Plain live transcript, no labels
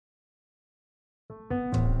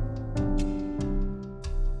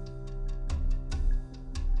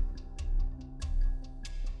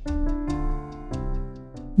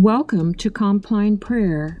Welcome to Compline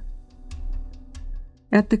Prayer.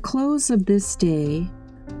 At the close of this day,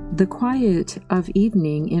 the quiet of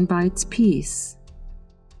evening invites peace.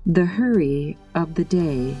 The hurry of the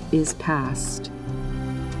day is past.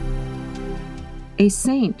 A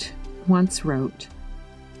saint once wrote,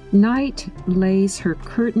 "Night lays her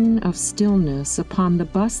curtain of stillness upon the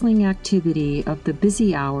bustling activity of the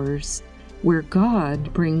busy hours where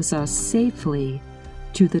God brings us safely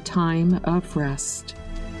to the time of rest."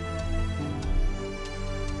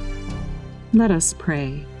 Let us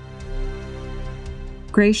pray.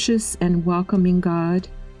 Gracious and welcoming God,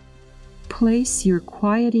 place your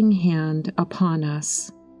quieting hand upon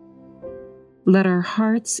us. Let our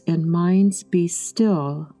hearts and minds be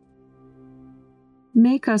still.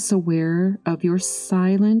 Make us aware of your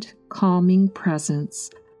silent, calming presence,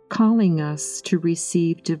 calling us to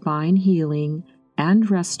receive divine healing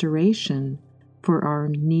and restoration for our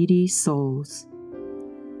needy souls.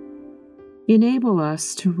 Enable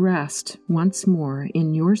us to rest once more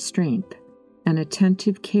in your strength and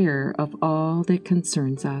attentive care of all that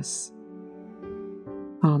concerns us.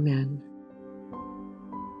 Amen.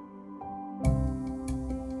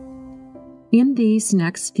 In these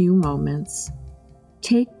next few moments,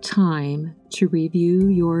 take time to review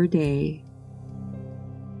your day.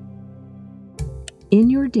 In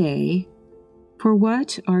your day, for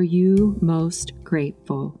what are you most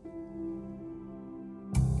grateful?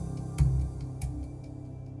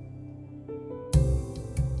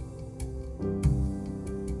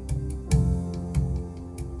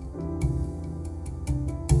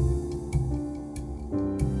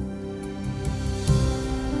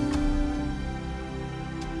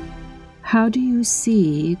 How do you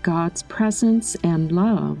see God's presence and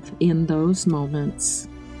love in those moments?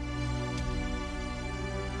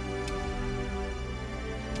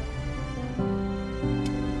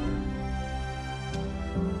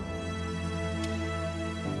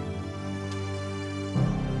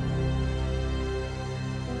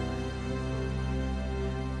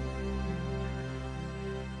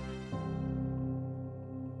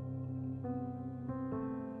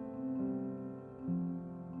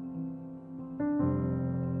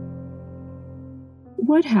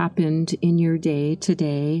 What happened in your day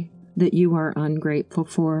today that you are ungrateful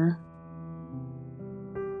for?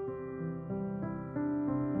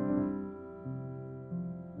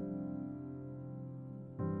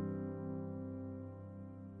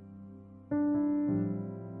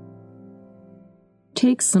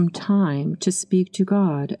 Take some time to speak to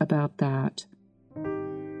God about that.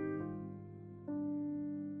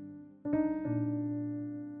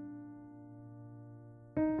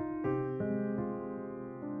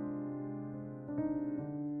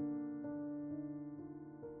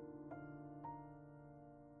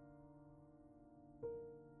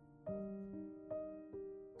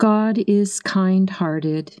 God is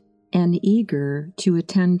kind-hearted and eager to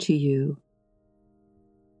attend to you.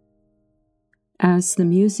 As the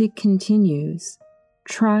music continues,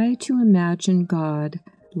 try to imagine God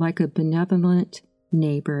like a benevolent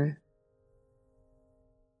neighbor.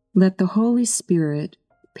 Let the Holy Spirit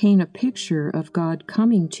paint a picture of God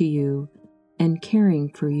coming to you and caring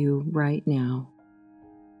for you right now.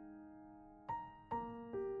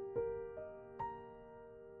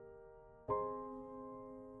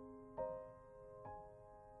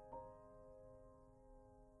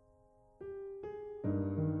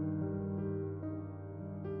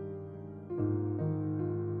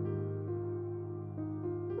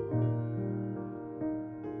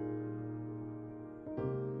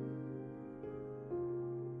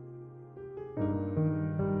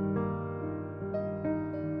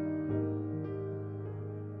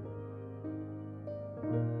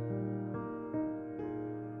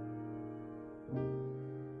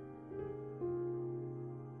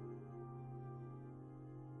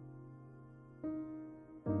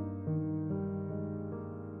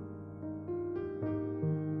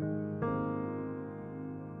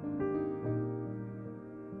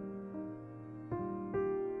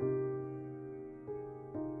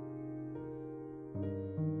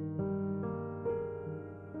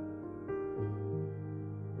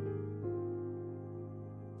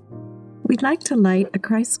 We'd like to light a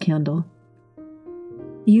Christ candle.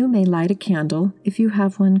 You may light a candle if you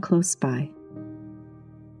have one close by.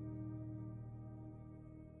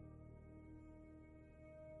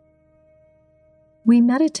 We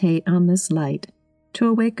meditate on this light to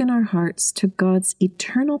awaken our hearts to God's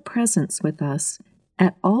eternal presence with us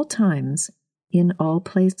at all times, in all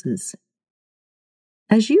places.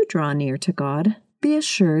 As you draw near to God, be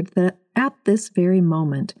assured that at this very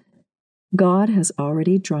moment, God has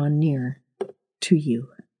already drawn near to you.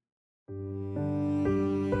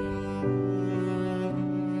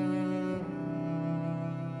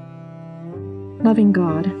 Loving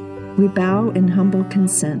God, we bow in humble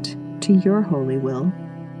consent to your holy will.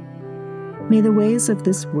 May the ways of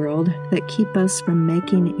this world that keep us from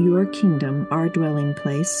making your kingdom our dwelling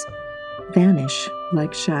place vanish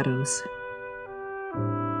like shadows.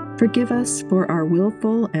 Forgive us for our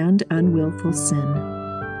willful and unwillful sin.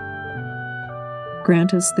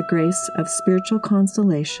 Grant us the grace of spiritual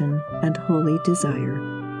consolation and holy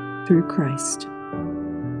desire, through Christ.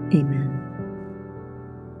 Amen.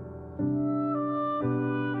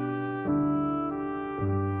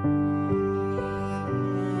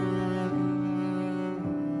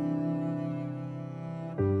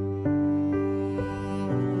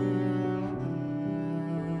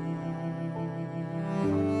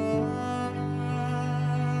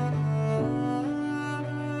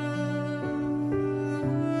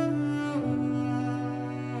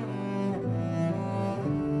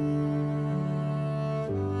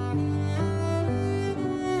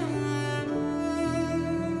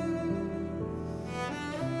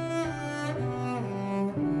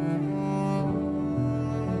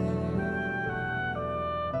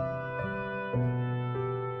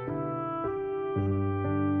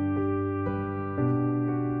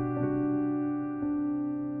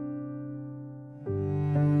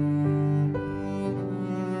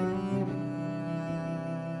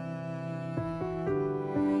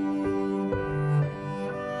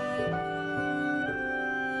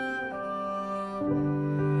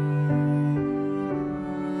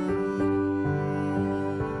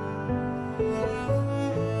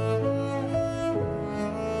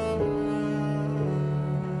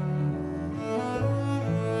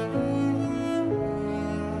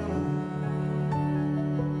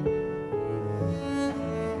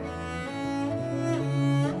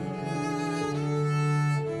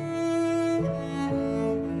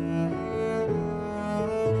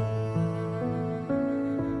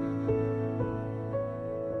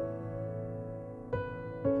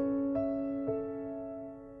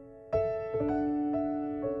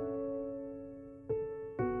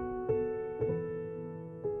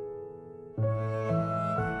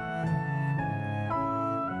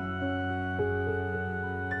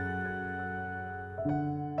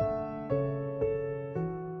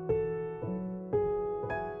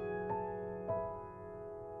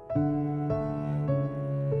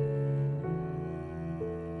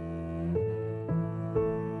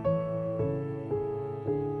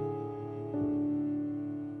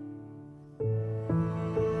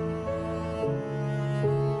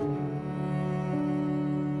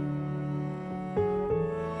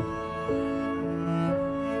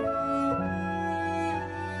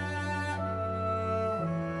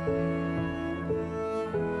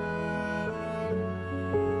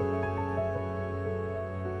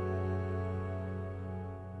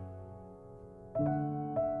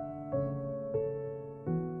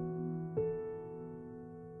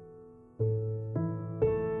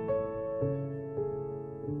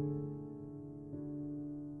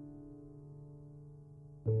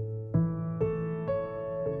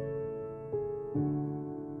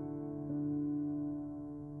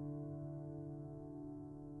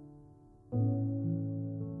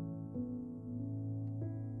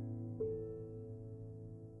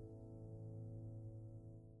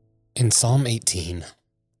 In Psalm 18,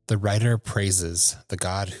 the writer praises the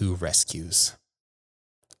God who rescues.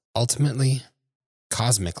 Ultimately,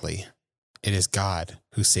 cosmically, it is God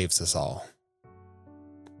who saves us all.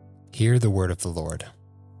 Hear the word of the Lord.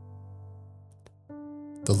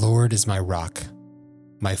 The Lord is my rock,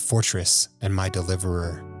 my fortress and my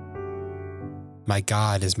deliverer. My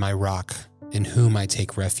God is my rock, in whom I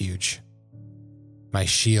take refuge, my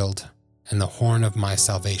shield and the horn of my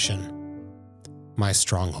salvation, my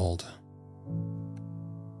stronghold.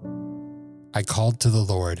 I called to the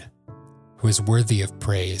Lord, who is worthy of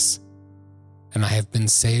praise, and I have been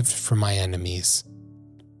saved from my enemies.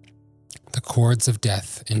 The cords of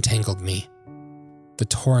death entangled me. The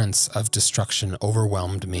torrents of destruction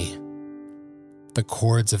overwhelmed me. The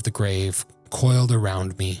cords of the grave coiled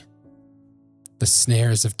around me. The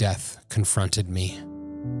snares of death confronted me.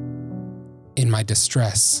 In my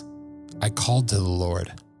distress, I called to the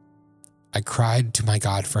Lord. I cried to my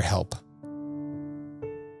God for help.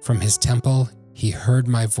 From his temple, he heard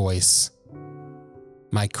my voice.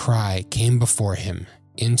 My cry came before him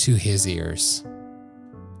into his ears.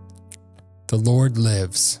 The Lord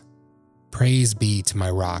lives. Praise be to my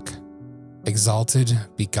rock. Exalted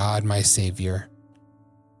be God my Savior.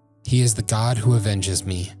 He is the God who avenges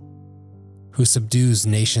me, who subdues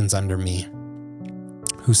nations under me,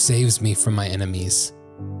 who saves me from my enemies.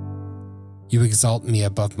 You exalt me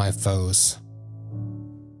above my foes.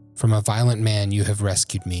 From a violent man you have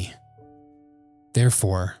rescued me,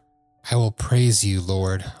 Therefore, I will praise you,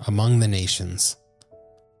 Lord, among the nations.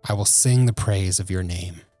 I will sing the praise of your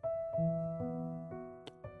name.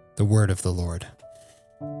 The word of the Lord.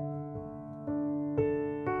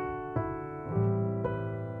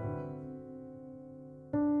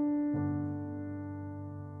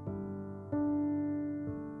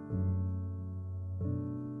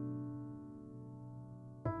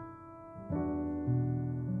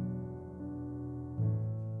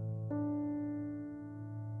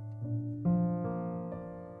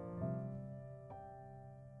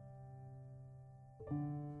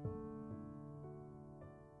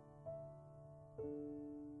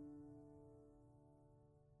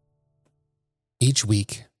 Each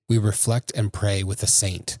week, we reflect and pray with a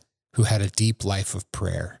saint who had a deep life of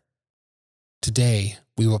prayer. Today,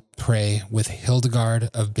 we will pray with Hildegard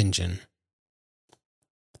of Bingen.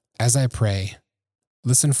 As I pray,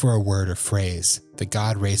 listen for a word or phrase that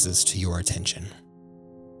God raises to your attention.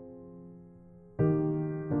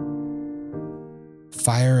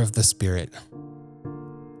 Fire of the Spirit,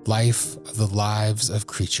 life of the lives of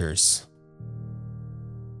creatures,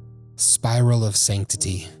 spiral of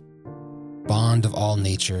sanctity, bond of all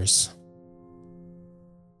natures,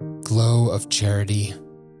 glow of charity,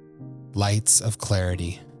 lights of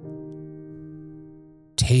clarity,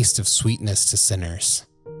 taste of sweetness to sinners.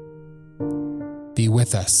 Be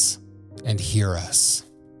with us and hear us.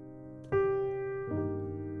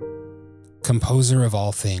 Composer of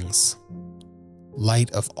all things,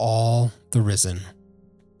 light of all the risen,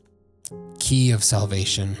 key of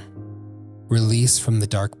salvation, release from the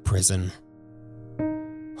dark prison,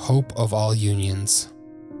 hope of all unions,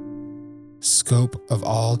 scope of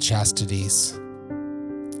all chastities,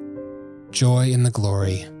 joy in the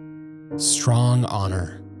glory, strong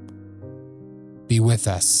honor. Be with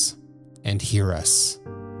us and hear us.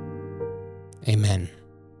 Amen.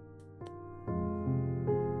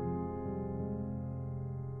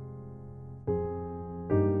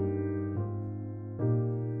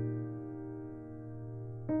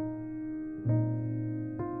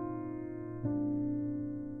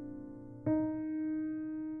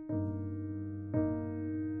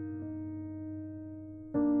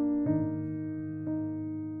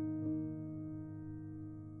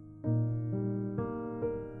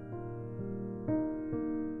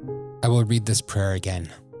 I will read this prayer again.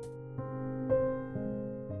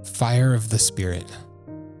 Fire of the Spirit,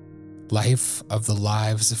 life of the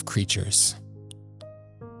lives of creatures,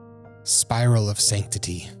 spiral of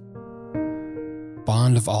sanctity,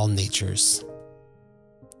 bond of all natures,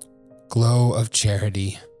 glow of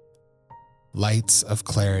charity, lights of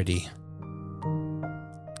clarity,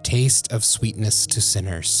 taste of sweetness to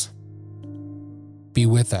sinners. Be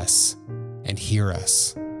with us and hear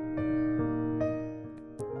us.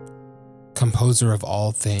 Composer of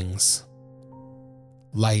all things,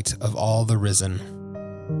 light of all the risen,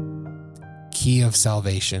 key of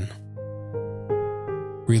salvation,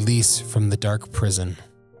 release from the dark prison,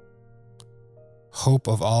 hope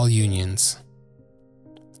of all unions,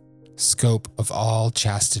 scope of all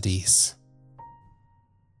chastities,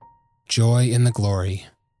 joy in the glory,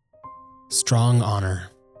 strong honor.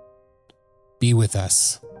 Be with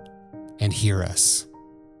us and hear us.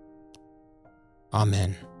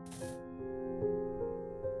 Amen.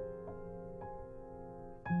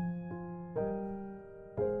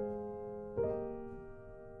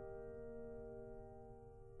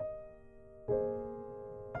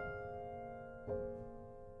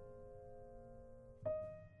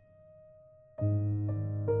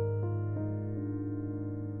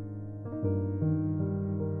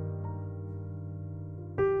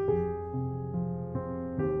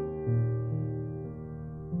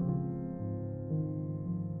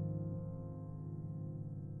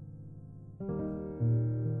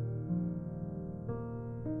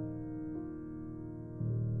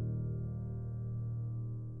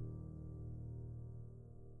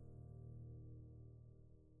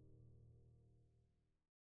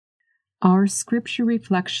 Our scripture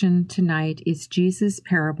reflection tonight is Jesus'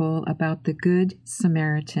 parable about the Good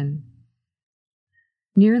Samaritan.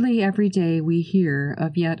 Nearly every day we hear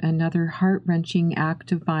of yet another heart-wrenching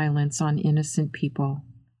act of violence on innocent people.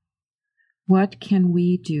 What can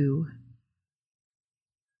we do?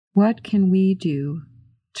 What can we do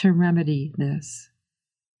to remedy this?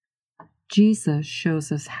 Jesus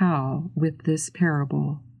shows us how with this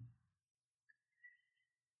parable.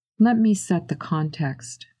 Let me set the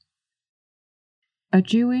context. A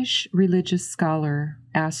Jewish religious scholar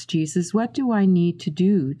asked Jesus, "What do I need to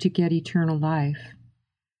do to get eternal life?"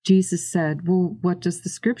 Jesus said, "Well, what does the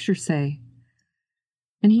scripture say?"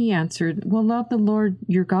 And he answered, "Well, love the Lord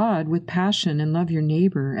your God with passion and love your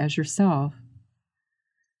neighbor as yourself."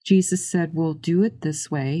 Jesus said, "Well, do it this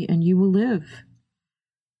way and you will live."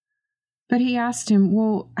 But he asked him,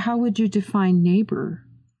 "Well, how would you define neighbor?"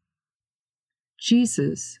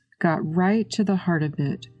 Jesus got right to the heart of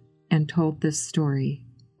it and told this story.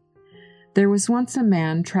 There was once a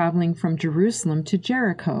man traveling from Jerusalem to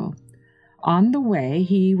Jericho. On the way,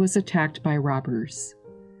 he was attacked by robbers.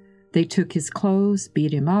 They took his clothes,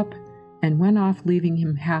 beat him up, and went off, leaving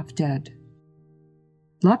him half dead.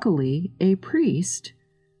 Luckily, a priest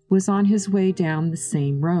was on his way down the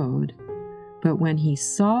same road, but when he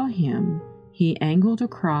saw him, he angled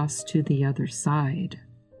across to the other side.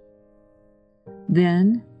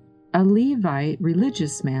 Then a Levite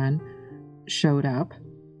religious man showed up,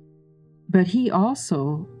 but he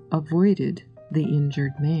also avoided the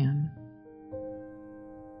injured man.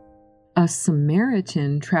 A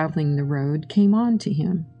Samaritan traveling the road came on to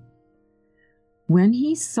him. When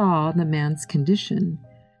he saw the man's condition,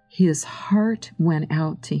 his heart went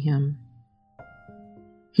out to him.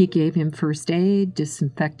 He gave him first aid,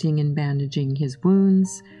 disinfecting and bandaging his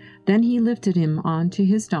wounds. Then he lifted him onto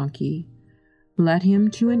his donkey, led him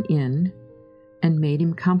to an inn, and made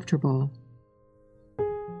him comfortable.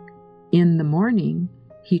 In the morning,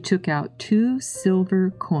 he took out 2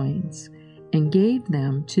 silver coins and gave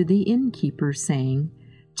them to the innkeeper, saying,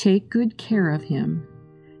 "Take good care of him.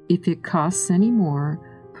 If it costs any more,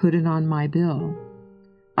 put it on my bill.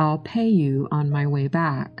 I'll pay you on my way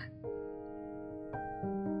back."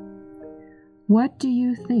 What do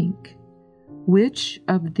you think? Which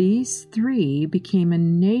of these 3 became a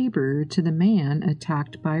neighbor to the man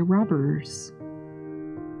attacked by robbers?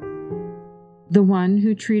 The one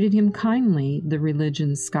who treated him kindly, the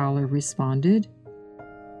religion scholar responded.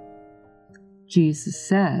 Jesus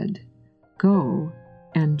said, "Go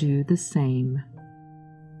and do the same."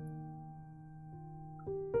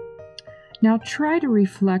 Now try to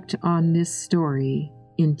reflect on this story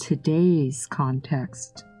in today's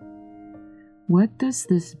context. What does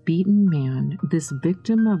this beaten man, this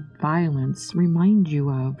victim of violence, remind you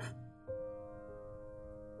of?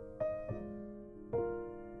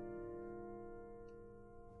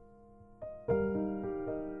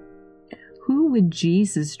 Who would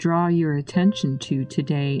Jesus draw your attention to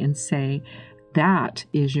today and say, "That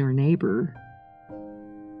is your neighbor"?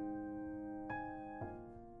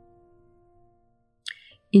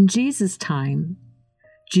 In Jesus' time,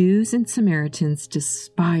 Jews and Samaritans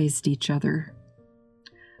despised each other.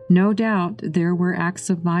 No doubt there were acts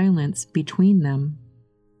of violence between them.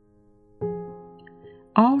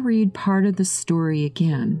 I'll read part of the story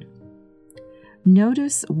again.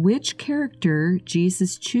 Notice which character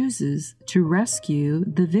Jesus chooses to rescue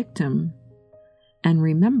the victim. And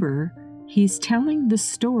remember, he's telling the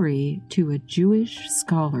story to a Jewish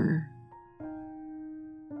scholar.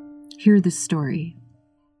 Hear the story.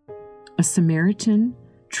 A Samaritan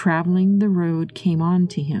traveling the road came on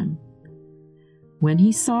to him. When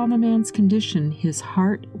he saw the man's condition, his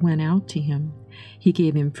heart went out to him. He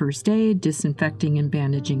gave him first aid, disinfecting and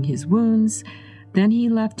bandaging his wounds. Then he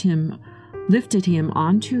lifted him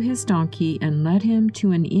onto his donkey and led him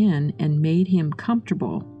to an inn and made him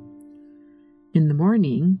comfortable. In the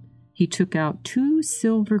morning, he took out 2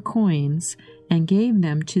 silver coins and gave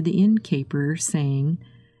them to the innkeeper, saying,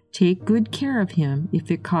 "Take good care of him.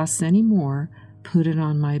 If it costs any more, put it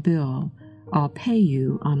on my bill. I'll pay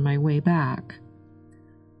you on my way back."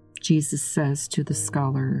 Jesus says to the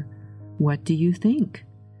scholar, "What do you think?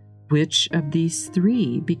 Which of these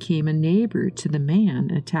 3 became a neighbor to the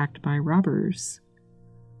man attacked by robbers?"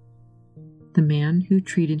 "The man who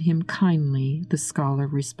treated him kindly," the scholar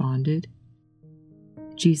responded.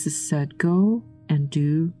 Jesus said, "Go and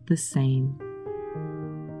do the same."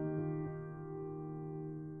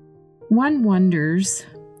 One wonders,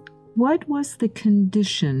 what was the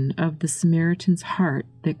condition of the Samaritan's heart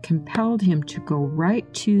that compelled him to go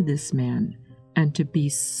right to this man and to be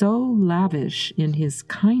so lavish in his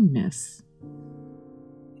kindness?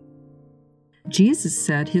 Jesus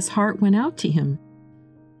said his heart went out to him.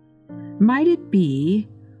 Might it be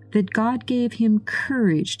that God gave him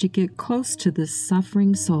courage to get close to this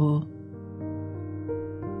suffering soul?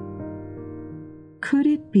 Could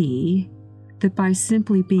it be that by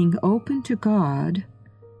simply being open to God,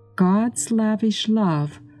 God's lavish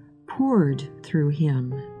love poured through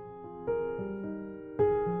him?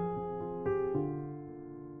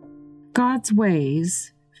 God's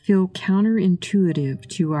ways feel counterintuitive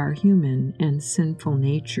to our human and sinful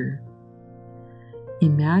nature.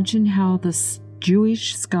 Imagine how the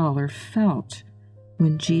Jewish scholar felt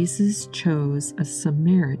when Jesus chose a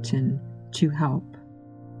Samaritan to help.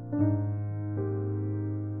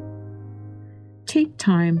 Take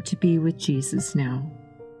time to be with Jesus now.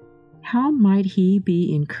 How might He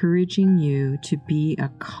be encouraging you to be a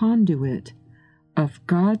conduit of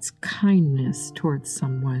God's kindness towards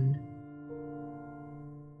someone?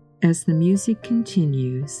 As the music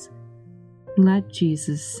continues, let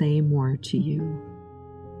Jesus say more to you.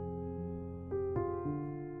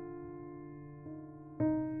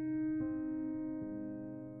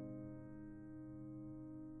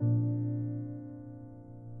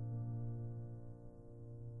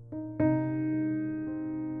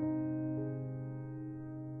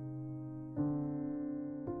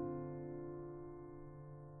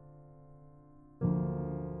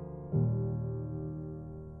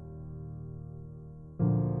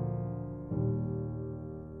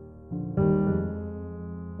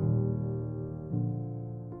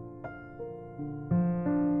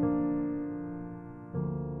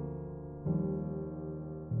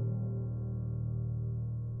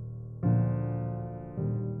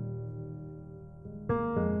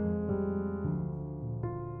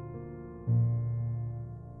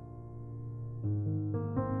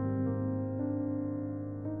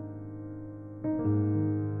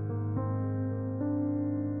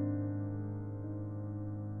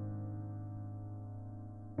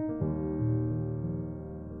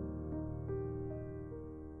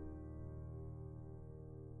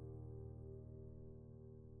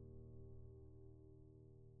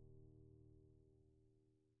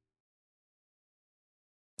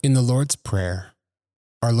 In the Lord's Prayer,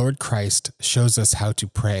 our Lord Christ shows us how to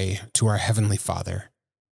pray to our Heavenly Father.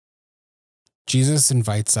 Jesus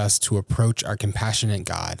invites us to approach our compassionate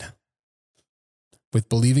God with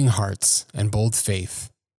believing hearts and bold faith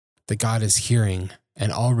that God is hearing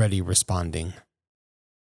and already responding.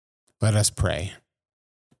 Let us pray.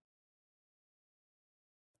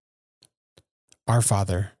 Our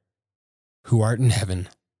Father, who art in heaven,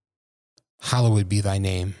 hallowed be thy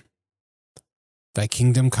name. Thy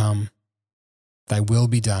kingdom come, thy will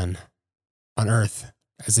be done, on earth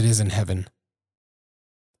as it is in heaven.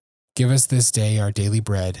 Give us this day our daily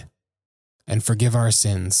bread, and forgive our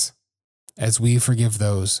sins, as we forgive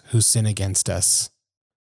those who sin against us.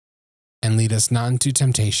 And lead us not into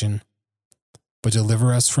temptation, but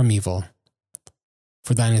deliver us from evil.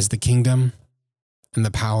 For thine is the kingdom, and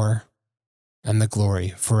the power, and the glory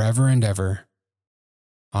forever and ever.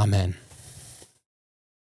 Amen.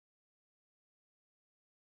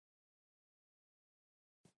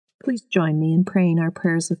 Please join me in praying our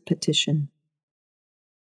prayers of petition.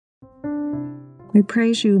 We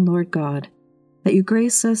praise you, Lord God, that you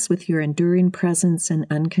grace us with your enduring presence and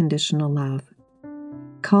unconditional love.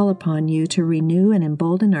 Call upon you to renew and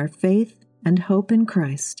embolden our faith and hope in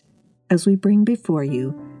Christ as we bring before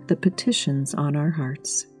you the petitions on our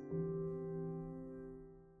hearts.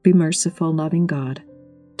 Be merciful, loving God,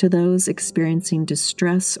 to those experiencing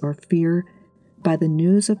distress or fear by the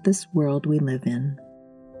news of this world we live in.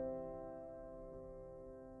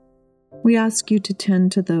 We ask you to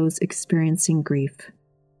tend to those experiencing grief,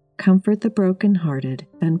 comfort the brokenhearted,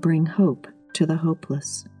 and bring hope to the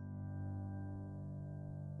hopeless.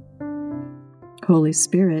 Holy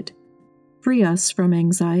Spirit, free us from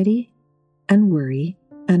anxiety and worry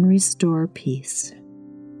and restore peace.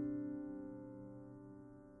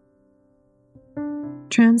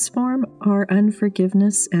 Transform our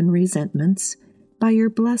unforgiveness and resentments by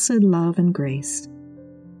your blessed love and grace,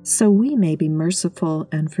 so we may be merciful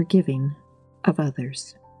and forgiving of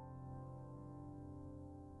others.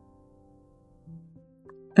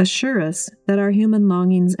 Assure us that our human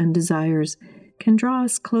longings and desires can draw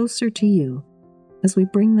us closer to you as we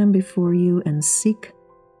bring them before you and seek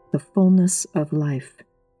the fullness of life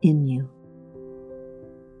in you.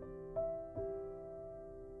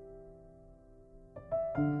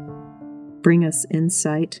 Bring us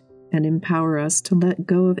insight and empower us to let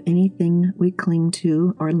go of anything we cling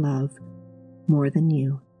to or love more than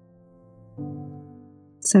you.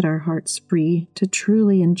 Set our hearts free to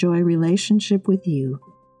truly enjoy relationship with you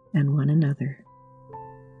and one another.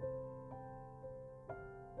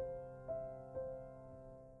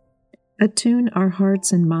 Attune our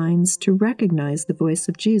hearts and minds to recognize the voice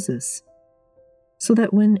of Jesus, so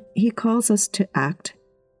that when he calls us to act,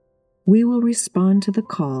 we will respond to the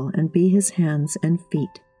call and be his hands and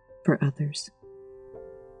feet for others.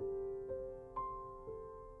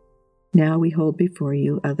 Now we hold before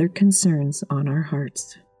you other concerns on our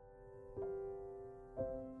hearts.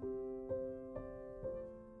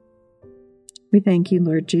 We thank you,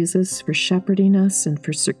 Lord Jesus, for shepherding us and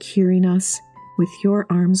for securing us with your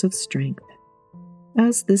arms of strength.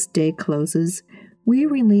 As this day closes, we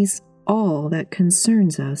release all that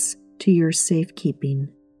concerns us to your safekeeping.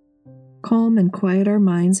 Calm and quiet our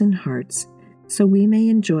minds and hearts so we may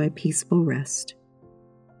enjoy peaceful rest.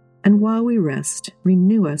 And while we rest,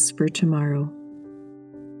 renew us for tomorrow.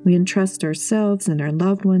 We entrust ourselves and our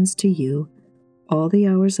loved ones to you all the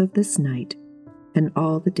hours of this night and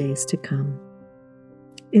all the days to come.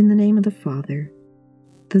 In the name of the Father,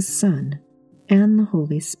 the Son, and the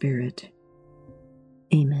Holy Spirit.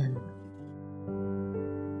 Amen.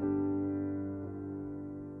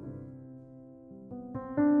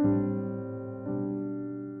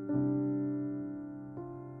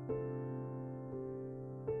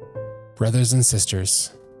 Brothers and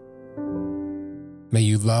sisters, may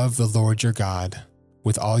you love the Lord your God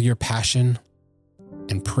with all your passion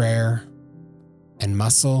and prayer and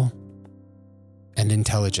muscle and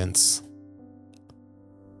intelligence.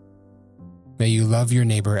 May you love your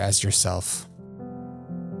neighbor as yourself.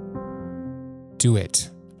 Do it,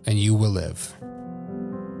 and you will live.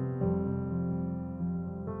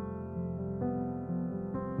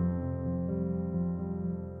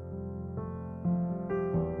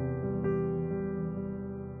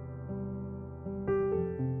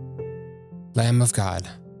 Lamb of God,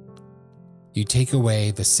 you take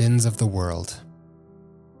away the sins of the world.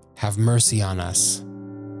 Have mercy on us.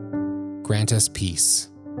 Grant us peace.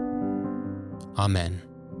 Amen.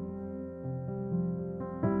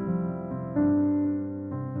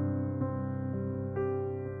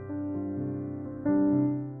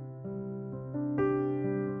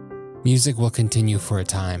 Music will continue for a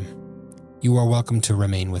time. You are welcome to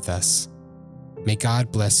remain with us. May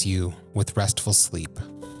God bless you with restful sleep.